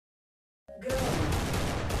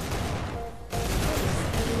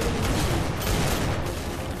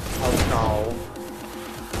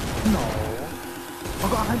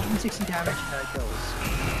160 damage, no kills.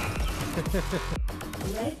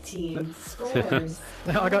 Red team scores.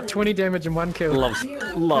 I got 20 damage and 1 kill.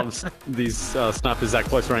 Loves these snipers at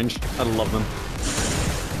close range. I love them.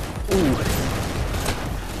 Ooh.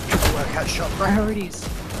 Workout shot priorities.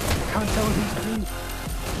 Can't tell who's who.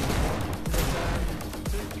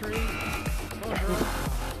 2,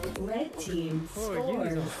 3. Red team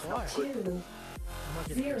scores 2-0.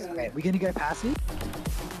 Okay, we're gonna go passive.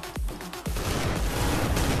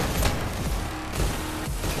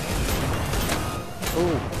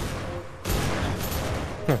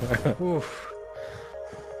 Oof.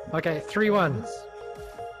 Okay, 3-1.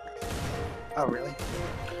 Oh, really?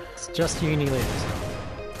 It's just uni left.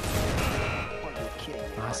 Oh, you're kidding.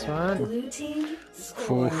 Nice one. Blue team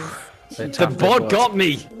scores The bot got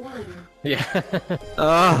me! 1. Yeah.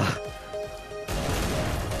 Ah.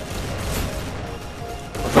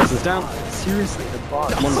 Boss is down. Seriously, the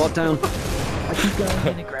bot. One bot down. I keep going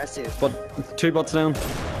in aggressive. Two bots down.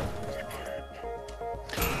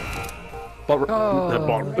 Bot,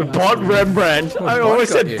 Oh, bot Rembrandt. I always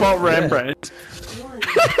got said you. bot Yeah. Rembrandt. 1.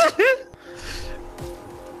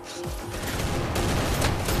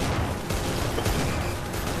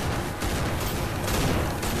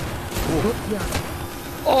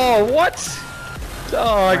 Oh, what?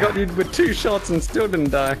 Oh, I got you with 2 shots and still didn't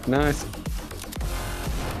die. Nice.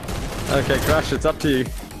 Okay, Crash, it's up to you.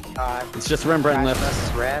 It's just Rembrandt left.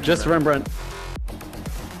 Rembrandt. Just Rembrandt.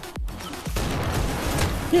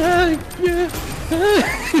 Yeah, yeah.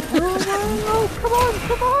 Oh,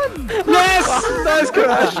 come on! Yes! Nice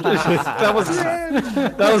Crash! that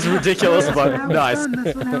was ridiculous, but nice.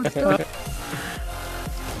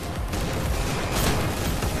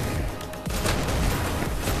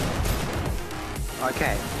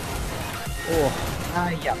 Okay.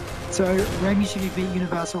 Oh. Yeah. So, Remy should beat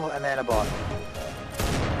Universal and then a bot.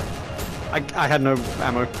 I had no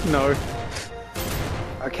ammo. No.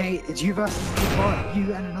 Okay, it's you versus the bot.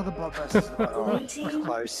 You and another bot versus the bot. Blue Oh, team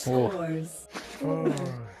close. scores Oh,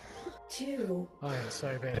 4-2. I am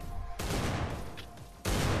so bad.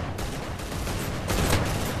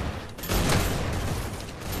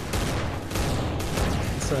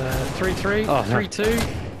 It's 3-3, Oh, no. 3-2,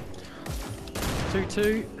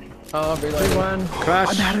 2-2, 2-1.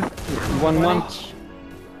 Crash. 1-1.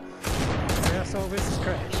 Marisol versus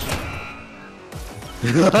Crash.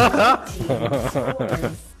 Team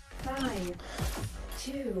scores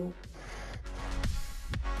 5-2.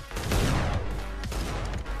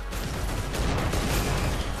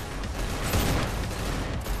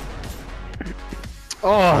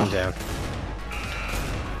 Oh, down.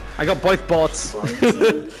 I got both bots.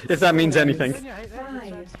 If that means anything.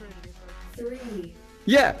 5-3.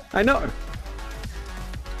 Yeah, I know.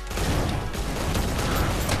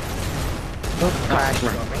 Crash.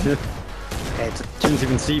 Okay, it's Didn't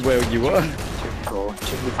even see where you were. 2v4,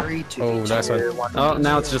 2v3, 2v2, Oh, nice one. Oh,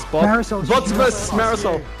 now it's just bot. Marisol's Bots just versus bots.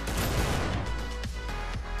 Marisol.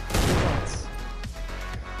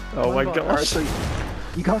 Oh my gosh.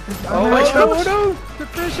 You got this. Oh my gosh. gosh. no! The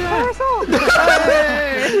pressure!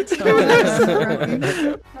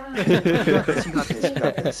 You got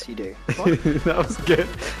this, you do. That was good.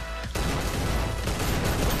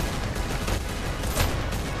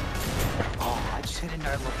 Oh, I just hit a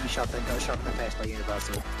no-looking shot that got shot in the face by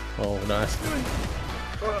Universal. Oh, nice.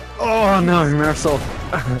 Oh no, Marisol.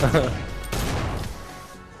 I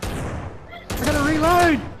gotta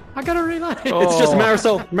reload! I gotta reload! It's just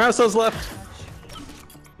Marisol. Marisol's left.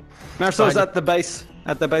 Marisol's at the base.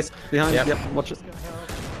 At the base. Behind. Yep. Yep, watch it.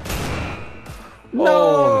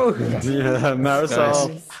 No! Yeah,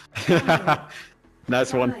 Marisol.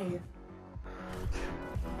 Nice one. 5.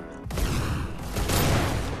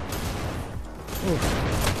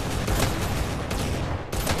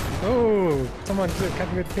 Oh, someone took a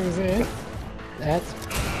couple good kills there. That's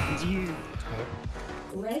It's you.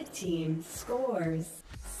 Red team scores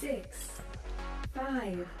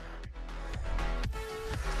 6-5.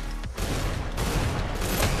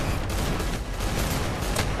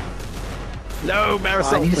 No, Oh, I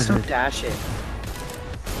Marisol. need to stop dashing.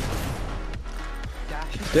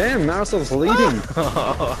 Dashing. Damn, Marisol's leading.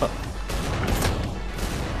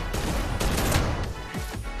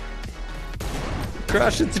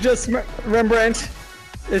 Crash, it's just Rembrandt.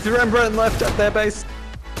 It's Rembrandt left at their base.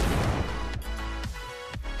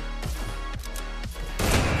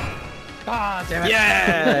 ah, damn it!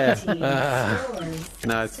 Yeah! Team scores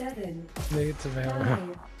Nice. 7-5. Negative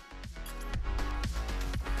ammo.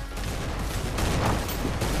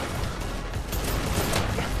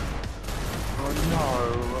 Oh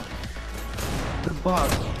no. The bug.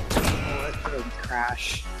 Oh, that's good.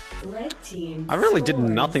 crash. Red team. I really did scores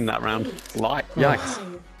nothing that round. 8 Light. Yikes.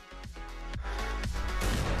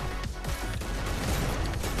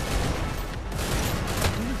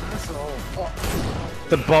 5.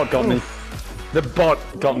 The bot got me. The bot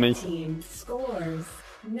got me. Red team scores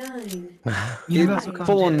 9. Universal It comes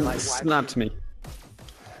Full in on and, like, wipes snapped me.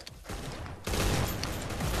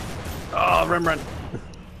 Oh, Rembrandt.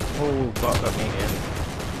 Oh, bot got me again.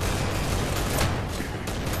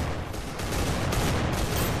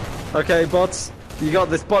 Okay, bots. You got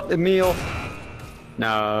this bot, Emil.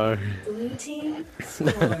 No. Blue team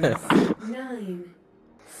scores 9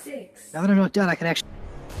 6. Now that I'm not done, I can actually.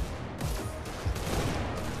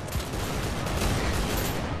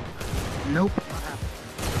 Nope.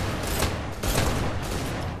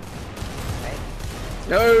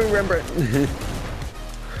 No, Rembrandt.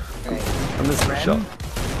 Okay. I missed my Rem, shot.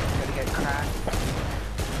 Gotta get cracked.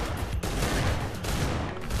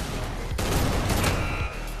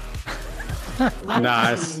 Red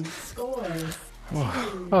Nice. team scores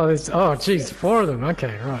 10. Oh, there's, oh, geez, 4 of them.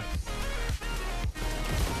 Okay, right.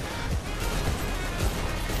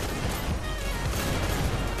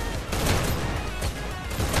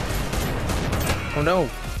 Oh no.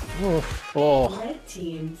 Oof. Oh. Red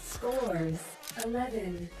team scores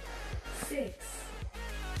 11 6.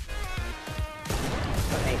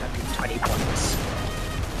 820 points.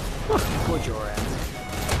 Poor Joram.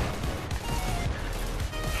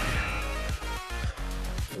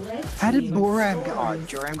 Red How did team Boram get? Oh, scores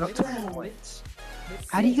Joram got 20 12. points.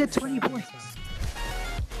 How do you get 20 points?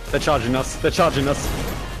 They're charging us. They're charging us.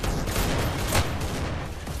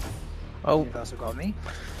 Oh. Universal got me.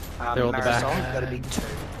 They're all the back. Marisol got a big 2.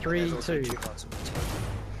 3, There's also 2. bots on the team.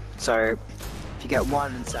 So, if you get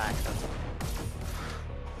 1 and Zach, that's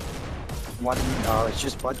 1. Oh, it's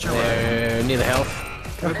just bot Joram. They're near the health.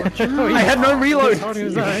 Oh, I had no reload. He's holding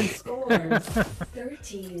his own. Scores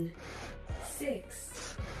 13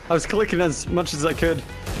 6. I was clicking as much as I could.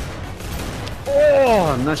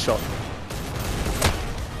 Oh, nice shot.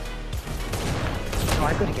 Oh,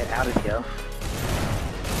 I gotta get out of here.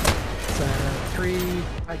 So, 3,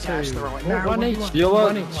 I dashed the wrong way. Oh, No, one each. Yolo.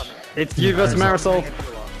 One each. It's you versus Marisol.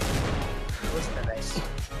 Listen to this.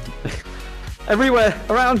 Everywhere,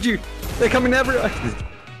 around you. They're coming everywhere.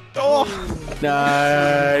 Oh,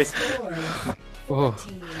 nice. Scores Oh,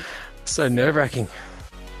 14. so nerve-wracking.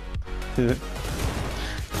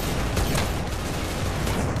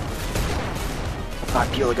 Ah,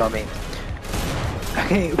 Beulah got me.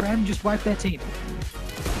 Okay, Ram, just wipe their team.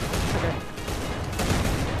 Okay.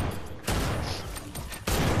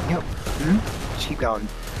 Yep. Just keep going.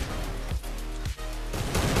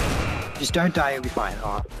 Just don't die, you'll be fine.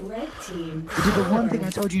 Oh, Red team. you did the one thing I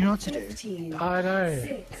told you not to do. 15 I know.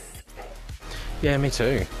 6. Yeah, me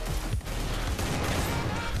too.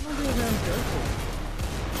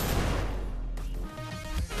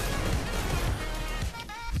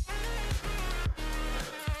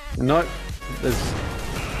 Nope. There's.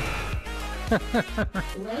 Red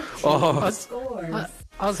team Oh. scores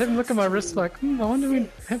I was having a look at my wrist like, I wonder when,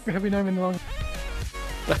 have we known him long?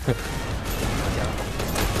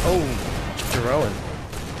 Oh, Jeroen.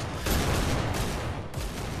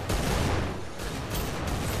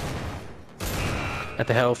 At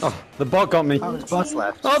the health. Oh, the bot got me. Oh, there's bots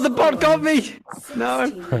left. Oh, the bot got me. No.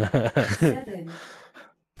 7.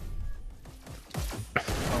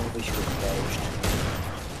 Oh, we should have engaged.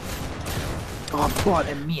 Oh, bot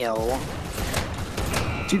Emil.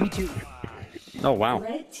 2v2. Oh wow.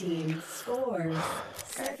 Red team scores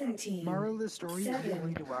 17. Moral of the story, you 7.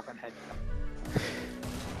 need to work on head.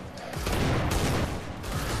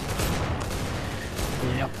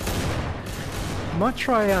 Yep. Might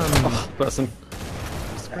try, Person.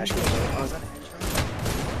 Actually, oh, is that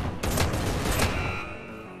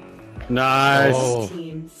an Nice. Oh.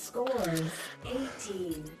 Team scores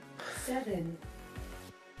 18 7.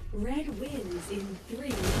 Red wins in 3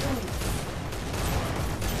 points.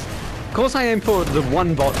 Of course, I aim for the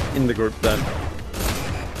one bot in the group then.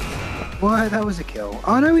 Why, that was a kill.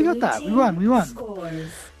 Oh no, we got Blue that. We team won, we won.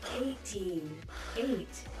 Scores 18 8.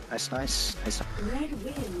 Nice, nice, nice. Red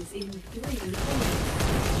wins in 3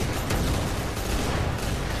 points.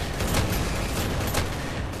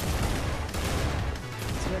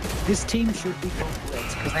 This team should be called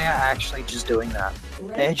Blitz, because they are actually just doing that.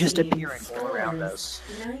 Red They're just team appearing all around scores us.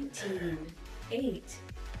 19 8.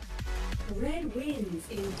 Red wins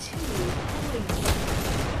in 2 points.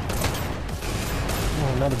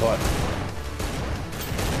 Oh, another bot.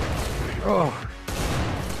 oh,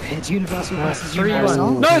 It's Universal versus 3-1.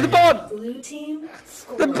 Universal. No, the bot. Blue team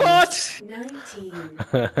scores The bot. 19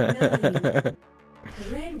 9.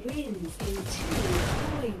 Red wins in 2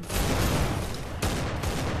 points.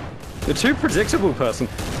 You're too predictable, person.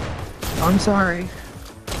 I'm sorry.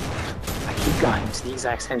 I keep going to the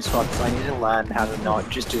exact same spot because I need to learn how to not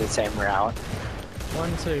just do the same route.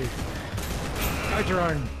 1, 2. Go,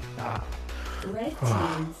 Jerome. Red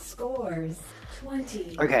team scores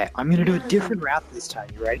 20. Okay, I'm gonna do a different route this time.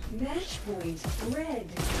 You ready? Match point red.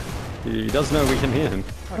 He does know we can hear him.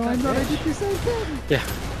 Oh, I know. I did the same thing. Yeah.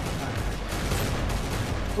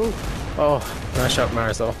 Oh, nice shot,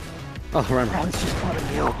 Marisol. Oh, Ram. Oh, it's just pot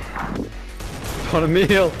of meal. Pot of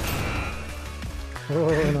meal.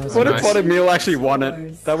 Oh, nice. What if Nice. Pot of meal actually won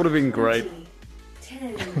it? That would have been great.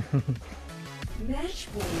 10. Match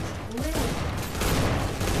point red.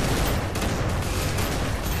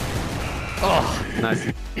 Oh,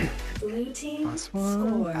 nice. Blue team one.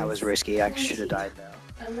 scores That was risky. I should have died there.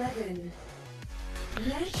 11.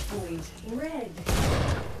 Match point red.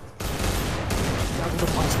 Look at the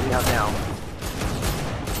points we have now.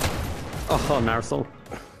 Oh, Marisol.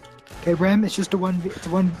 Okay, Rem, it's just a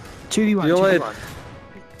 2v1. You'll 2v1.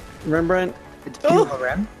 Rembrandt. It's beautiful,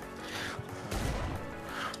 Rem.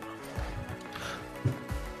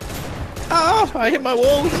 Oh, I hit my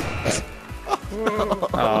wall.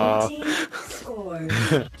 Blue team scores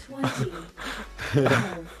 20.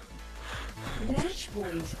 12. Match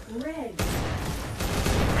point red.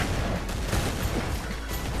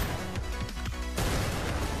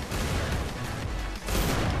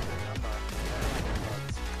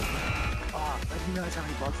 Oh, nobody knows how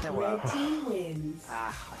many bots there were. Red team wins.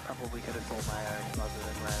 Ah, I probably could have thought my own rather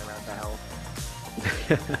than ran around the hell.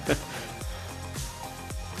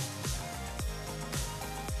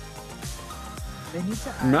 They need to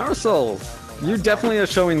add- Marisol, you definitely are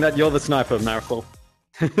showing that you're the sniper, Marisol.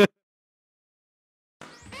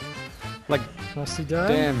 Like, Nicely done.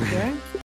 Damn. Okay.